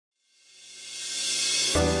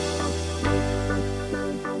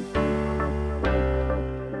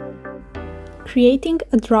Creating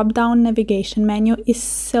a drop-down navigation menu is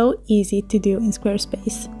so easy to do in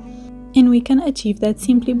Squarespace, and we can achieve that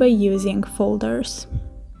simply by using folders.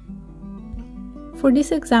 For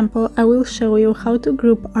this example, I will show you how to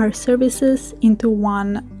group our services into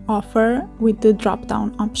one offer with the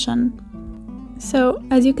drop-down option. So,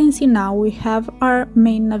 as you can see now, we have our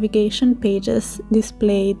main navigation pages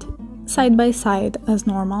displayed side by side as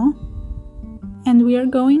normal. And we are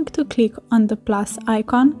going to click on the plus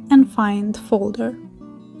icon and find folder.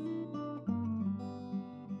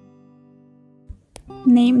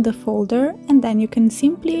 Name the folder, and then you can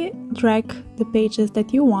simply drag the pages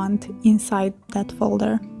that you want inside that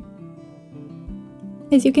folder.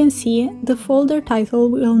 As you can see, the folder title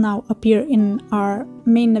will now appear in our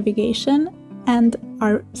main navigation, and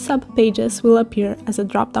our sub-pages will appear as a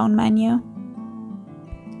drop-down menu.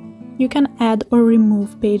 You can add or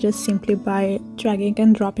remove pages simply by dragging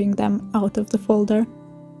and dropping them out of the folder.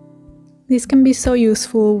 This can be so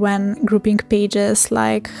useful when grouping pages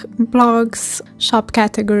like blogs, shop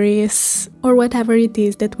categories, or whatever it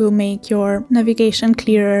is that will make your navigation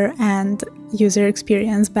clearer and user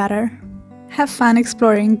experience better. Have fun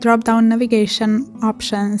exploring drop-down navigation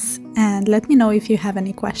options and let me know if you have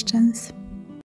any questions.